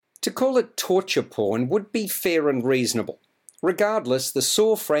To call it torture porn would be fair and reasonable. Regardless, the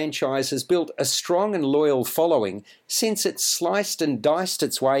Saw franchise has built a strong and loyal following since it sliced and diced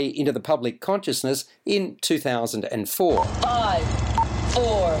its way into the public consciousness in 2004. 5,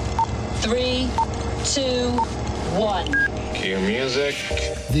 4, 3, 2, 1. Cue music.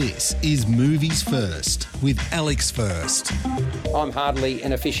 This is Movies First with Alex First. I'm hardly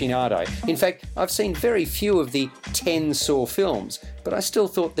an aficionado. In fact, I've seen very few of the 10 Saw films, but I still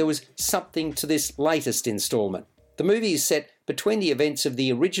thought there was something to this latest instalment. The movie is set between the events of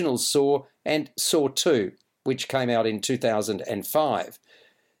the original Saw and Saw 2, which came out in 2005.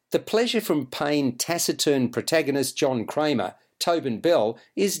 The pleasure from pain taciturn protagonist John Kramer, Tobin Bell,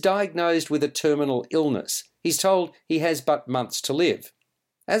 is diagnosed with a terminal illness. He's told he has but months to live.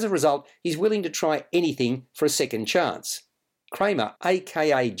 As a result, he's willing to try anything for a second chance. Kramer,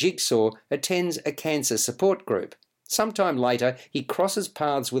 aka Jigsaw, attends a cancer support group. Sometime later, he crosses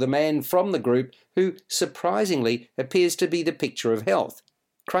paths with a man from the group who, surprisingly, appears to be the picture of health.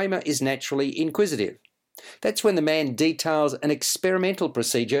 Kramer is naturally inquisitive. That's when the man details an experimental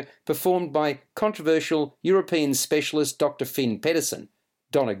procedure performed by controversial European specialist Dr. Finn Pedersen,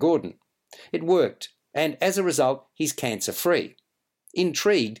 Donna Gordon. It worked, and as a result, he's cancer-free.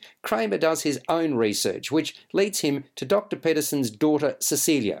 Intrigued, Kramer does his own research, which leads him to Dr. Pedersen's daughter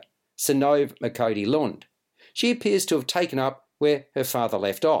Cecilia, Synnøve Makodi Lund. She appears to have taken up where her father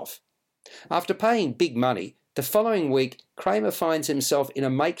left off. After paying big money, the following week, Kramer finds himself in a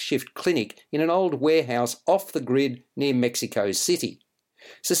makeshift clinic in an old warehouse off the grid near Mexico City.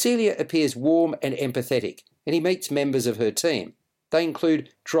 Cecilia appears warm and empathetic, and he meets members of her team. They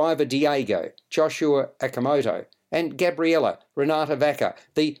include driver Diego, Joshua Akamoto, and Gabriella Renata Vaca,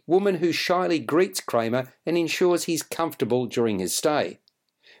 the woman who shyly greets Kramer and ensures he's comfortable during his stay.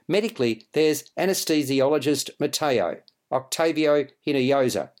 Medically, there's anesthesiologist Mateo, Octavio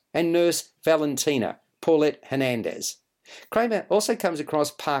Hinojosa, and nurse Valentina, Paulette Hernandez. Kramer also comes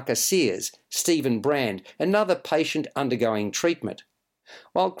across Parker Sears, Stephen Brand, another patient undergoing treatment.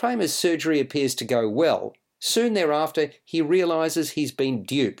 While Kramer's surgery appears to go well, soon thereafter he realises he's been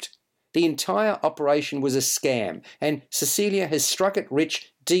duped. The entire operation was a scam, and Cecilia has struck it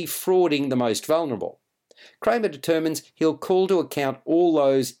rich, defrauding the most vulnerable. Kramer determines he'll call to account all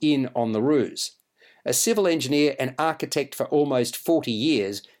those in on the ruse. A civil engineer and architect for almost 40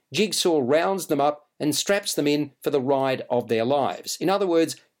 years, Jigsaw rounds them up and straps them in for the ride of their lives. In other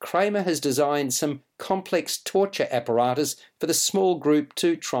words, Kramer has designed some complex torture apparatus for the small group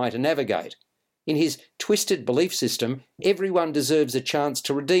to try to navigate. In his twisted belief system, everyone deserves a chance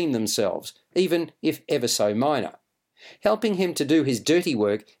to redeem themselves, even if ever so minor. Helping him to do his dirty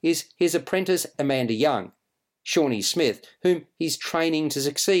work is his apprentice Amanda Young, Shawnee Smith, whom he's training to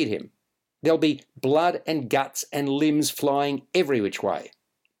succeed him. There'll be blood and guts and limbs flying every which way.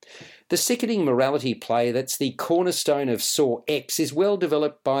 The sickening morality play that's the cornerstone of Saw X is well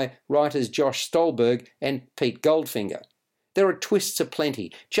developed by writers Josh Stolberg and Pete Goldfinger. There are twists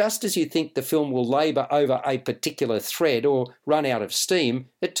aplenty. Just as you think the film will labour over a particular thread or run out of steam,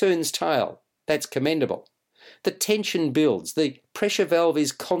 it turns tail. That's commendable. The tension builds, the pressure valve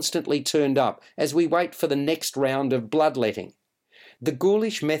is constantly turned up as we wait for the next round of bloodletting. The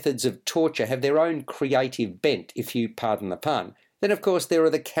ghoulish methods of torture have their own creative bent, if you pardon the pun. Then, of course, there are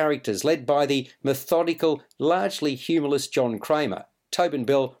the characters, led by the methodical, largely humourless John Kramer. Tobin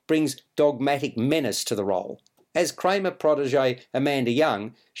Bell brings dogmatic menace to the role. As Kramer protégé Amanda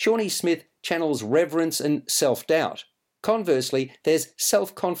Young, Shawnee Smith channels reverence and self-doubt. Conversely, there's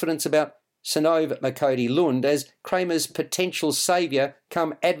self-confidence about Synnøve Makodi Lund as Kramer's potential saviour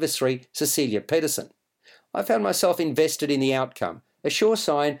come adversary Cecilia Pedersen. I found myself invested in the outcome, a sure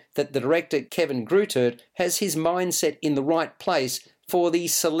sign that the director Kevin Grutert has his mindset in the right place for the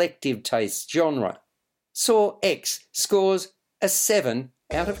selective taste genre. Saw X scores a 7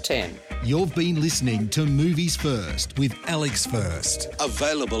 out of 10. You've been listening to Movies First with Alex First.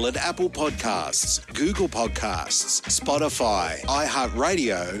 Available at Apple Podcasts, Google Podcasts, Spotify,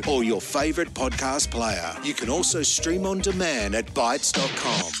 iHeartRadio, or your favourite podcast player. You can also stream on demand at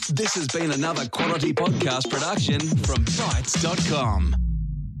Bytes.com. This has been another quality podcast production from Bytes.com.